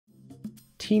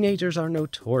Teenagers are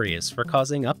notorious for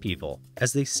causing upheaval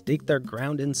as they stake their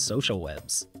ground in social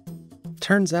webs.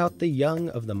 Turns out the young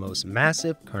of the most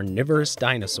massive carnivorous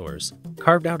dinosaurs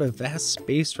carved out a vast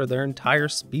space for their entire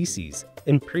species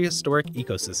in prehistoric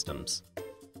ecosystems.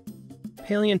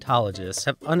 Paleontologists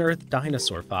have unearthed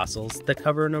dinosaur fossils that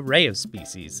cover an array of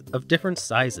species of different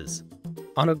sizes.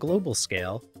 On a global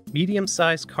scale,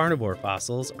 medium-sized carnivore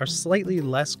fossils are slightly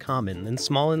less common than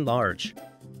small and large.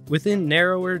 Within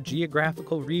narrower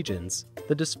geographical regions,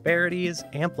 the disparity is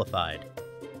amplified.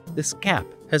 This gap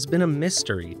has been a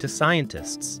mystery to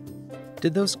scientists.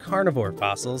 Did those carnivore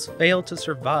fossils fail to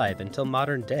survive until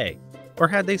modern day, or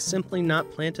had they simply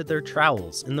not planted their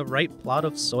trowels in the right plot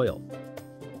of soil?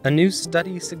 A new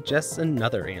study suggests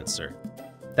another answer,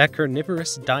 that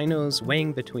carnivorous dinos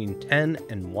weighing between 10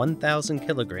 and 1,000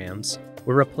 kilograms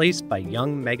were replaced by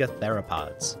young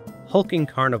megatheropods, hulking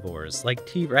carnivores like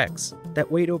T-Rex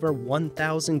that weighed over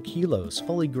 1,000 kilos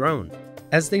fully grown,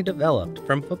 as they developed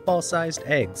from football-sized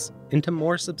eggs into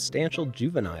more substantial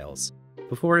juveniles,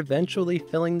 before eventually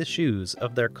filling the shoes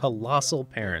of their colossal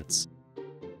parents.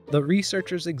 The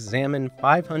researchers examined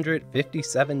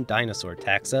 557 dinosaur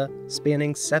taxa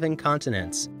spanning 7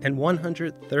 continents and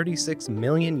 136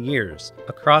 million years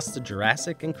across the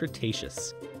Jurassic and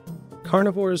Cretaceous.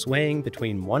 Carnivores weighing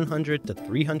between 100 to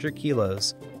 300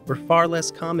 kilos were far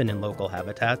less common in local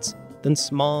habitats than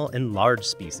small and large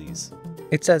species.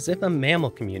 It's as if a mammal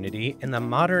community in the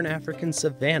modern African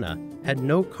savanna had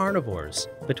no carnivores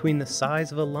between the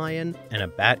size of a lion and a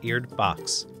bat-eared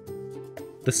fox.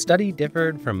 The study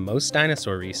differed from most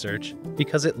dinosaur research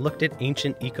because it looked at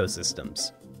ancient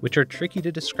ecosystems, which are tricky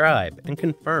to describe and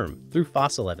confirm through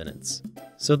fossil evidence.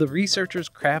 So the researchers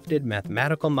crafted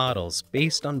mathematical models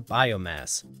based on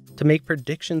biomass to make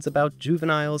predictions about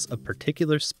juveniles of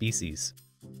particular species.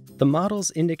 The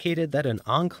models indicated that an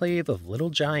enclave of little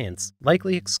giants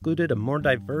likely excluded a more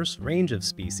diverse range of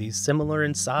species similar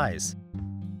in size.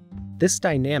 This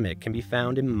dynamic can be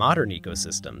found in modern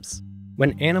ecosystems.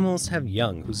 When animals have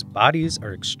young whose bodies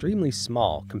are extremely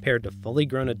small compared to fully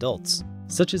grown adults,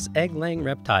 such as egg-laying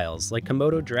reptiles like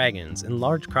Komodo dragons and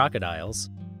large crocodiles,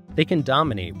 they can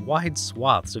dominate wide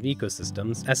swaths of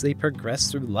ecosystems as they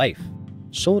progress through life,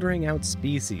 shouldering out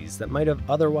species that might have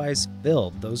otherwise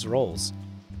filled those roles.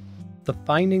 The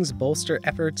findings bolster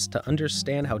efforts to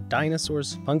understand how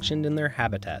dinosaurs functioned in their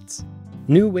habitats.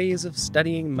 New ways of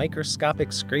studying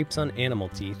microscopic scrapes on animal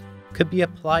teeth could be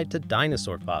applied to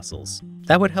dinosaur fossils.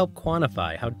 That would help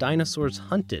quantify how dinosaurs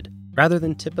hunted rather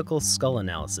than typical skull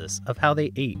analysis of how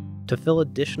they ate to fill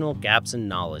additional gaps in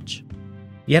knowledge.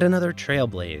 Yet another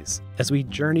trailblaze as we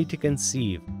journey to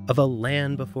conceive of a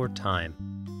land before time.